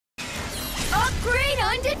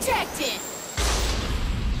Undetected!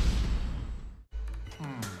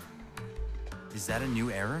 Is that a new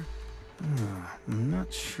error? I'm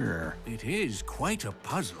not sure. It is quite a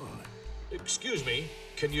puzzle. Excuse me,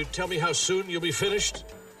 can you tell me how soon you'll be finished?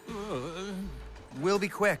 We'll be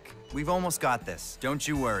quick. We've almost got this. Don't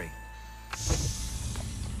you worry.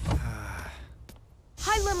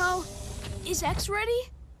 Hi, Limo. Is X ready?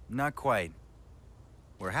 Not quite.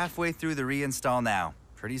 We're halfway through the reinstall now.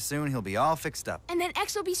 Pretty soon he'll be all fixed up. And then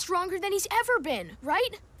X will be stronger than he's ever been,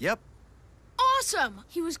 right? Yep. Awesome!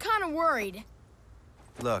 He was kind of worried.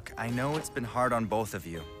 Look, I know it's been hard on both of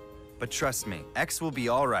you, but trust me, X will be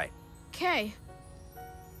all right. Okay.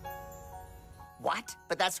 What?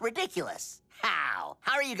 But that's ridiculous. How?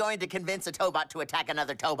 How are you going to convince a Tobot to attack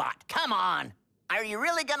another Tobot? Come on! Are you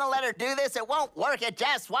really gonna let her do this? It won't work, it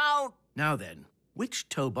just won't! Now then, which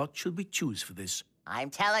Tobot should we choose for this?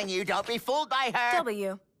 I'm telling you, don't be fooled by her!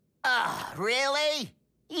 W. Ugh, really?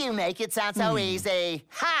 You make it sound so easy.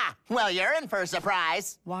 Ha! Well, you're in for a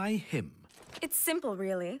surprise. Why him? It's simple,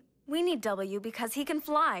 really. We need W because he can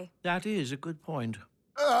fly. That is a good point.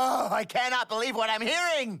 Oh, I cannot believe what I'm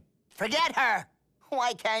hearing! Forget her!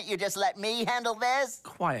 Why can't you just let me handle this?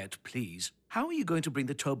 Quiet, please. How are you going to bring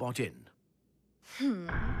the Tobot in?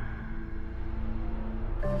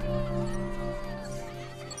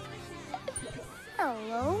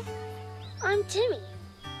 Hello, I'm Timmy.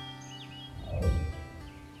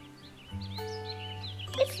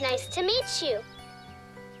 It's nice to meet you.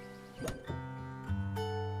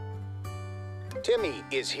 Timmy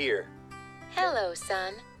is here. Hello,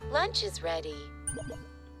 son. Lunch is ready.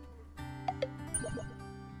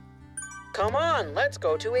 Come on, let's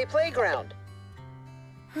go to a playground.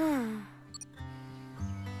 Hi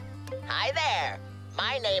there.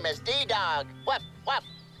 My name is D-Dog. Woof, woof.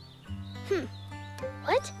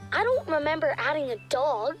 What? I don't remember adding a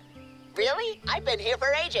dog. Really? I've been here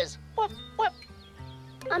for ages. Woof, woof.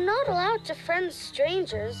 I'm not allowed to friend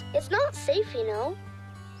strangers. It's not safe, you know.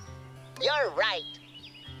 You're right.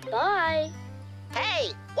 Bye.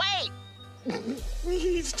 Hey, wait!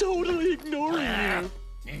 He's totally ignoring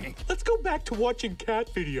you. Let's go back to watching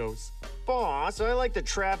cat videos. Boss, I like the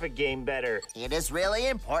traffic game better. It is really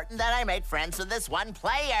important that I make friends with this one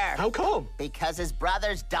player. How come? Because his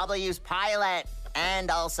brother's W's pilot.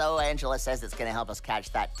 And also, Angela says it's gonna help us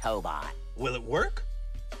catch that Tobot. Will it work?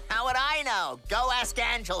 How would I know? Go ask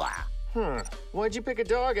Angela. Why'd you pick a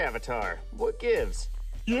dog avatar? What gives?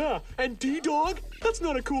 Yeah, and D-Dog? That's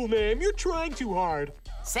not a cool name. You're trying too hard.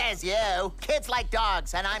 Says you. Kids like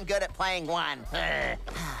dogs, and I'm good at playing one.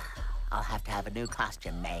 I'll have to have a new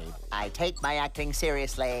costume made. I take my acting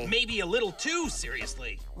seriously. Maybe a little too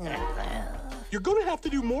seriously. You're gonna have to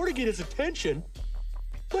do more to get his attention.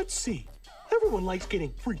 Let's see. Everyone likes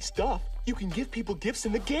getting free stuff. You can give people gifts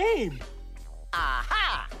in the game.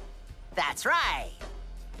 Aha! That's right.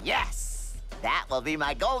 Yes! That will be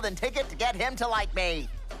my golden ticket to get him to like me.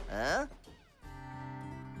 Huh?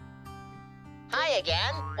 Hi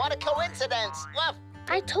again. What a coincidence. Woof.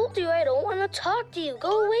 I told you I don't want to talk to you.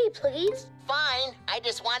 Go away, please. Fine. I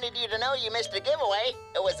just wanted you to know you missed a giveaway.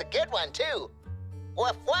 It was a good one, too.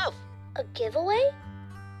 Woof, woof. A giveaway?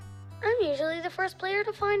 I'm usually the first player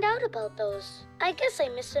to find out about those. I guess I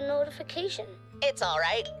missed a notification. It's all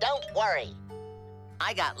right. Don't worry.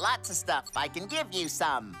 I got lots of stuff. I can give you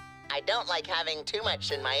some. I don't like having too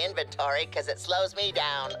much in my inventory because it slows me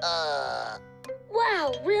down.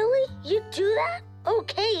 Wow, really? You do that?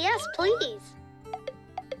 Okay, yes, please.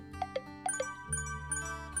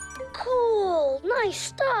 Cool, nice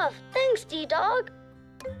stuff. Thanks, D-Dog.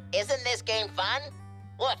 Isn't this game fun?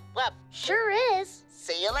 Woof, woof. Sure is.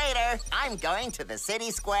 See you later. I'm going to the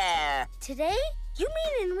city square. Today? You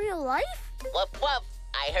mean in real life? Woof, woof.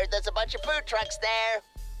 I heard there's a bunch of food trucks there.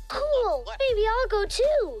 Cool, maybe I'll go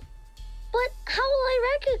too. But how will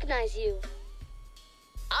I recognize you?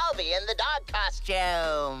 I'll be in the dog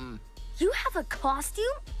costume. You have a costume?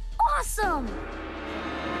 Awesome!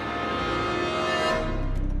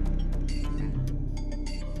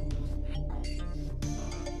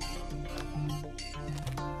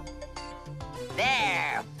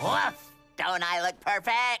 There! Woof! Don't I look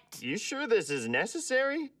perfect? You sure this is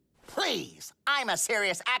necessary? Please! I'm a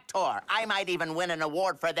serious actor. I might even win an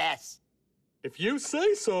award for this. If you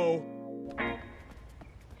say so.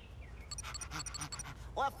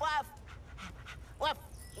 Woof, woof! Woof,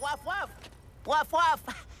 woof, woof! Woof, woof! Woof,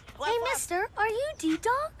 Hey, woof. mister, are you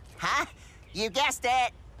D-Dog? Huh? You guessed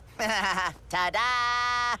it!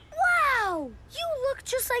 Ta-da! Wow! You look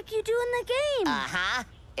just like you do in the game. Uh-huh.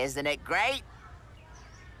 Isn't it great?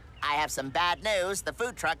 I have some bad news. The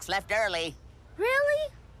food trucks left early.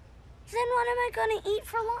 Really? Then what am I gonna eat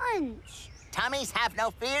for lunch? Tummies have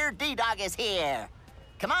no fear, D-Dog is here.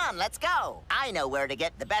 Come on, let's go. I know where to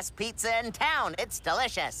get the best pizza in town. It's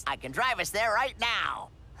delicious. I can drive us there right now.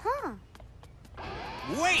 Huh.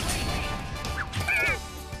 Wait!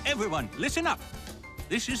 Everyone, listen up.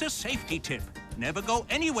 This is a safety tip. Never go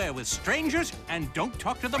anywhere with strangers and don't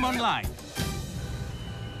talk to them online.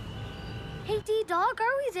 Hey, D-Dog,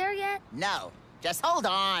 are we there yet? No, just hold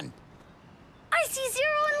on. I see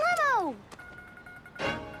Zero and Limo!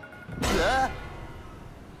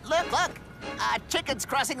 Look! A chicken's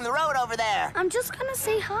crossing the road over there. I'm just gonna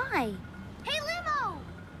say hi. Hey, Limo!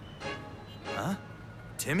 Huh?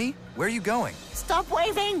 Timmy? Where are you going? Stop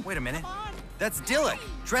waving! Wait a minute. That's Dilek,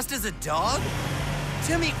 dressed as a dog?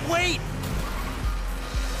 Timmy, wait!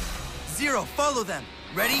 Zero, follow them.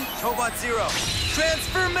 Ready? Tobot Zero.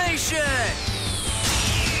 Transformation!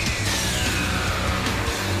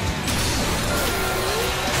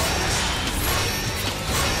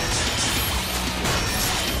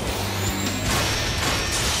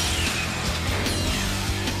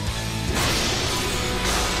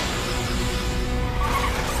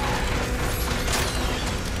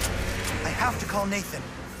 I have to call Nathan.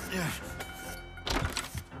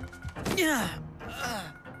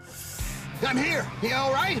 I'm here. You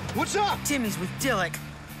all right? What's up? Timmy's with Dilek.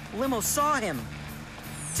 Limo saw him.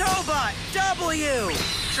 Tobot W!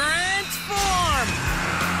 Transform!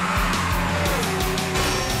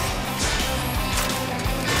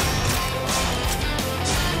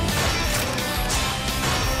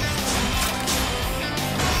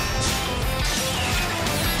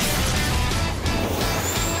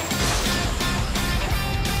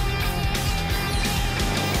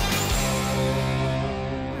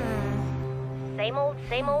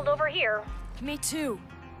 Same old over here. Me too.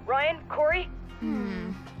 Ryan, Kory?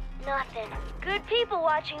 Nothing. Good people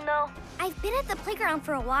watching, though. I've been at the playground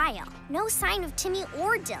for a while. No sign of Timmy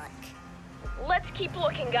or Dilek. Let's keep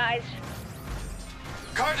looking, guys.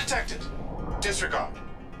 Car detected. Disregard.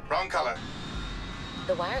 Wrong color.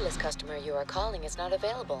 The wireless customer you are calling is not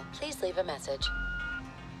available. Please leave a message.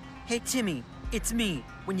 Hey, Timmy, it's me.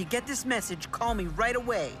 When you get this message, call me right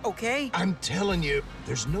away, okay? I'm telling you,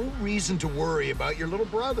 there's no reason to worry about your little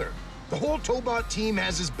brother. The whole Tobot team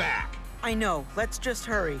has his back. I know. Let's just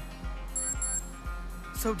hurry.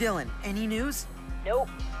 So, Dylan, any news? Nope,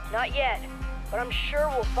 not yet. But I'm sure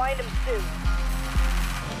we'll find him soon.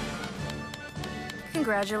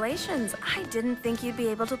 Congratulations. I didn't think you'd be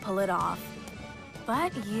able to pull it off.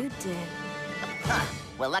 But you did. Huh.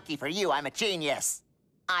 Well, lucky for you, I'm a genius.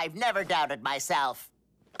 I've never doubted myself.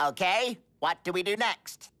 Okay, what do we do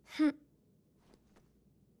next?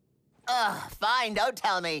 Fine, don't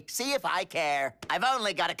tell me. See if I care. I've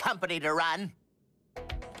only got a company to run.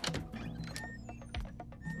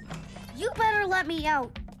 You better let me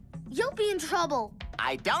out. You'll be in trouble.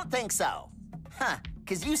 I don't think so. Huh,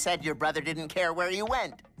 'cause you said your brother didn't care where you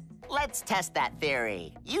went. Let's test that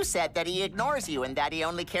theory. You said that he ignores you and that he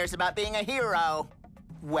only cares about being a hero.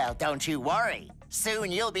 Well, don't you worry.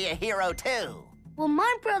 Soon you'll be a hero, too. Well,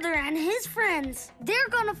 my brother and his friends, they're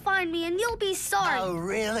gonna find me and you'll be sorry. Oh,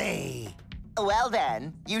 really? Well,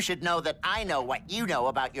 then, you should know that I know what you know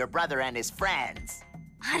about your brother and his friends.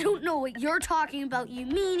 I don't know what you're talking about, you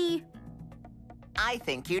meanie. I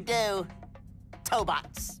think you do.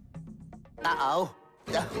 Tobots. Uh-oh.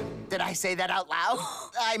 Did I say that out loud?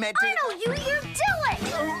 I meant to... I know you! You're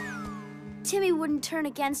Dilek! Timmy wouldn't turn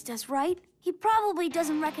against us, right? He probably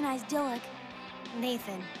doesn't recognize Dilek.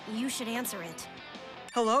 Nathan, you should answer it.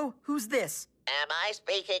 Hello? Who's this? Am I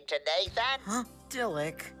speaking to Nathan? Huh?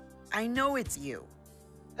 Dilek? I know it's you.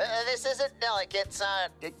 This isn't Dilek. It's,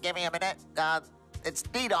 give me a minute. It's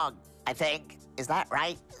D-Dog, I think. Is that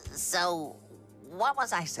right? So, what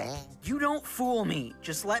was I saying? You don't fool me.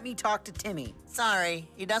 Just let me talk to Timmy. Sorry,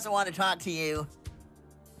 he doesn't want to talk to you.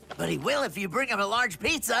 But he will if you bring him a large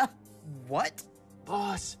pizza. What?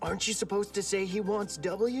 Boss, aren't you supposed to say he wants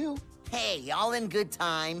W? Hey, all in good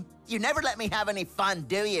time. You never let me have any fun,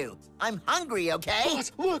 do you? I'm hungry, okay?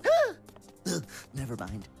 Boss, look! Never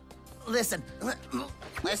mind. Listen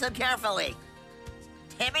carefully.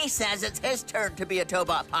 Timmy says it's his turn to be a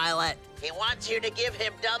Tobot pilot. He wants you to give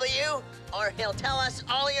him W, or he'll tell us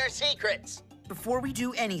all your secrets. Before we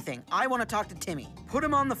do anything, I want to talk to Timmy. Put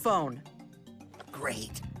him on the phone.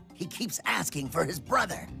 Great. He keeps asking for his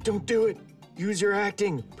brother. Don't do it. Use your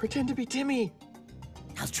acting. Pretend to be Timmy.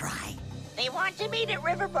 I'll try. He wants to meet at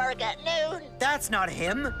Riverburg at noon. That's not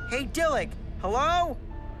him. Hey, Dilek. Hello?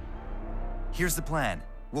 Here's the plan.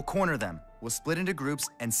 We'll corner them. We'll split into groups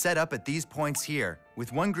and set up at these points here,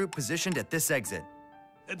 with one group positioned at this exit.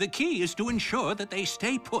 The key is to ensure that they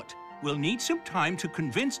stay put. We'll need some time to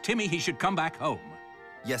convince Timmy he should come back home.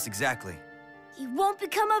 Yes, exactly. He won't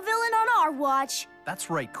become a villain on our watch. That's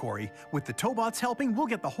right, Kory. With the Tobots helping, we'll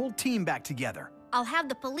get the whole team back together. I'll have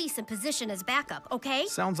the police in position as backup, okay?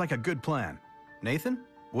 Sounds like a good plan. Nathan,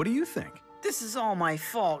 what do you think? This is all my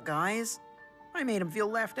fault, guys. I made him feel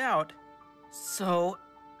left out. So,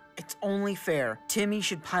 it's only fair. Timmy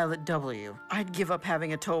should pilot W. I'd give up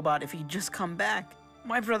having a Tobot if he'd just come back.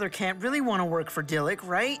 My brother can't really want to work for Dillick,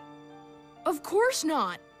 right? Of course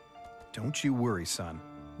not. Don't you worry, son.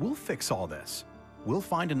 We'll fix all this. We'll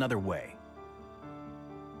find another way.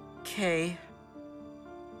 Okay.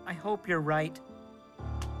 I hope you're right.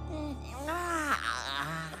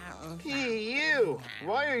 Hey, you!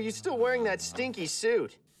 Why are you still wearing that stinky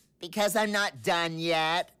suit? Because I'm not done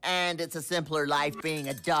yet, and it's a simpler life being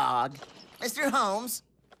a dog. Mr. Holmes,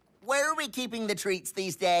 where are we keeping the treats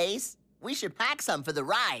these days? We should pack some for the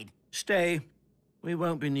ride. Stay. We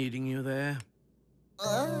won't be needing you there.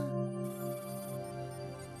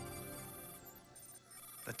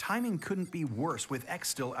 The timing couldn't be worse with X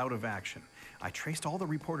still out of action. I traced all the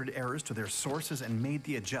reported errors to their sources and made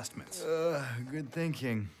the adjustments. Good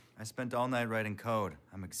thinking. I spent all night writing code.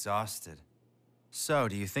 I'm exhausted. So,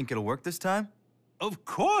 do you think it'll work this time? Of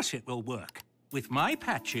course it will work. With my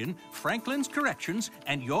patch-in, Franklin's corrections,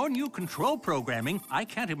 and your new control programming, I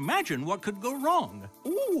can't imagine what could go wrong.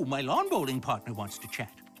 Ooh, my lawn bowling partner wants to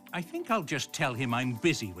chat. I think I'll just tell him I'm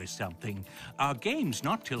busy with something. Our game's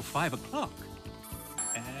not till 5 o'clock.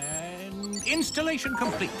 And installation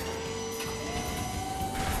complete.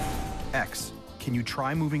 X, can you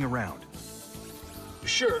try moving around?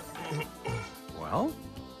 Sure. Well?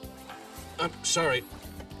 I'm sorry.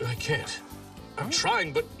 I can't. I'm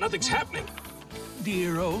trying, but nothing's happening.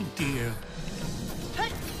 Dear, oh dear.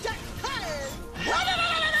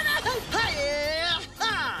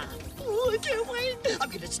 Oh, I can't wait. I'm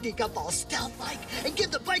gonna sneak up all stealth-like and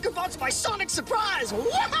give the biker bots my sonic surprise.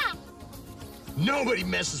 Nobody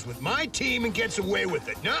messes with my team and gets away with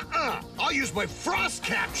it. Nuh-uh. I'll use my frost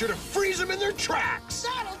capture to freeze them in their tracks.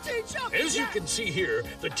 That'll teach them. As you can see here,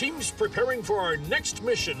 the team's preparing for our next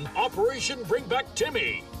mission, Operation Bring Back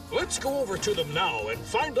Timmy. Let's go over to them now and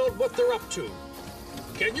find out what they're up to.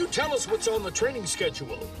 Can you tell us what's on the training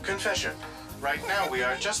schedule? Confession. Right now we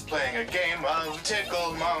are just playing a game of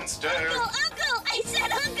Tickle Monster. Uncle! I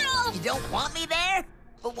said uncle! You don't want me there?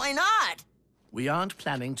 But why not? We aren't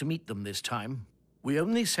planning to meet them this time. We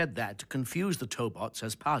only said that to confuse the Tobots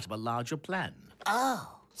as part of a larger plan.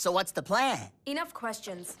 Oh, so what's the plan? Enough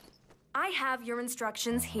questions. I have your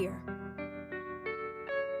instructions here.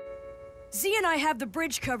 Z and I have the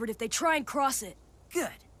bridge covered if they try and cross it. Good.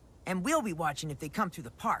 And we'll be watching if they come through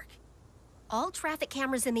the park. All traffic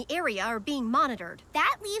cameras in the area are being monitored.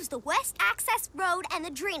 That leaves the west access road and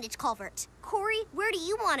the drainage culvert. Kory, where do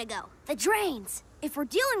you want to go? The drains. If we're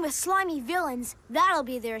dealing with slimy villains, that'll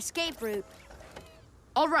be their escape route.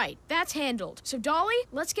 All right, that's handled. So, Dolly,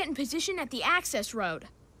 let's get in position at the access road.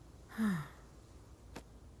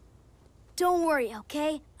 Don't worry,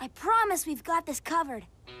 okay? I promise we've got this covered.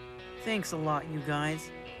 Thanks a lot, you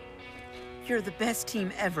guys. You're the best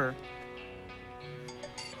team ever.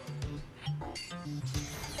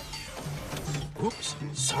 Oops,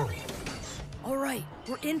 sorry. All right,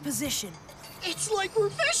 we're in position. It's like we're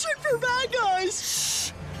fishing for bad guys.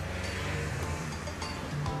 Shh.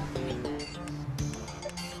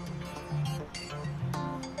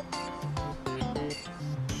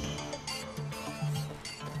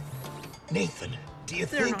 Nathan, do you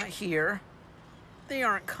They're think... not here. They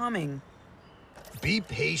aren't coming. Be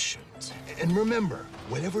patient. And remember,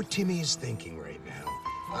 whatever Timmy is thinking right now,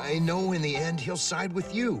 I know in the end he'll side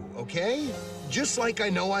with you, okay? Just like I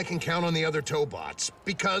know I can count on the other Tobots,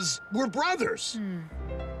 because we're brothers.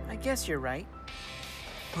 I guess you're right.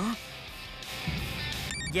 Huh?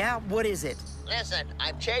 Yeah, what is it? Listen,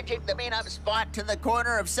 I'm changing the meetup spot to the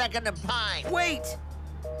corner of 2nd and Pine. Wait!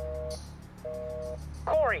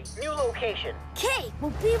 Kory, new location. Okay,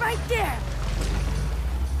 we'll be right there.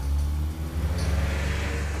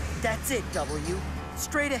 That's it, W.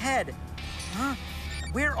 Straight ahead. Huh?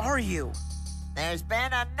 Where are you? There's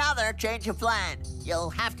been another change of plan. You'll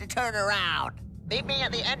have to turn around. Meet me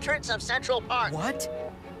at the entrance of Central Park. What?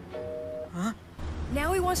 Huh?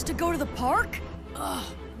 Now he wants to go to the park? Ugh,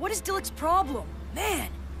 what is Dillick's problem? Man!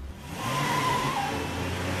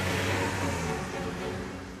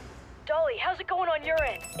 Dolly, how's it going on your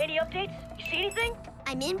end? Any updates? You see anything?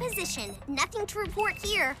 I'm in position. Nothing to report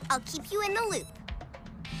here. I'll keep you in the loop.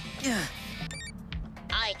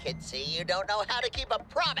 I can see you don't know how to keep a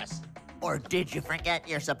promise. Or did you forget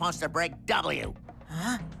you're supposed to break W?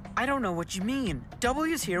 Huh? I don't know what you mean.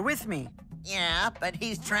 W's here with me. Yeah, but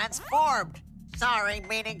he's transformed. Sorry,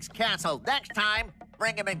 meeting's canceled. Next time,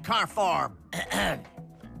 bring him in car form.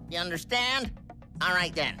 You understand? All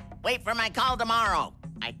right then. Wait for my call tomorrow.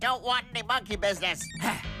 I don't want any monkey business.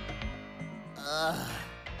 Ugh,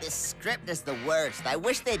 this script is the worst. I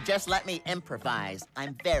wish they'd just let me improvise.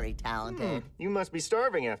 I'm very talented. You must be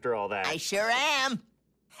starving after all that. I sure am.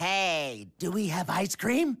 Hey, do we have ice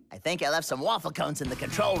cream? I think I left some waffle cones in the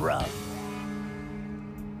control room.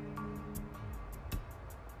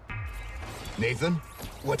 Nathan,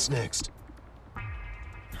 what's next?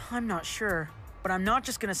 I'm not sure, but I'm not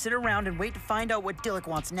just gonna sit around and wait to find out what Dillick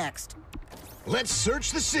wants next. Let's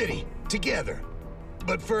search the city together.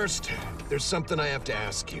 But first, there's something I have to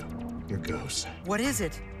ask you. Your ghost. What is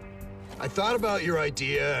it? I thought about your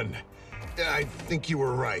idea, and I think you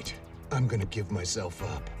were right. I'm gonna give myself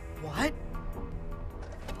up. What?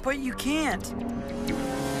 But you can't.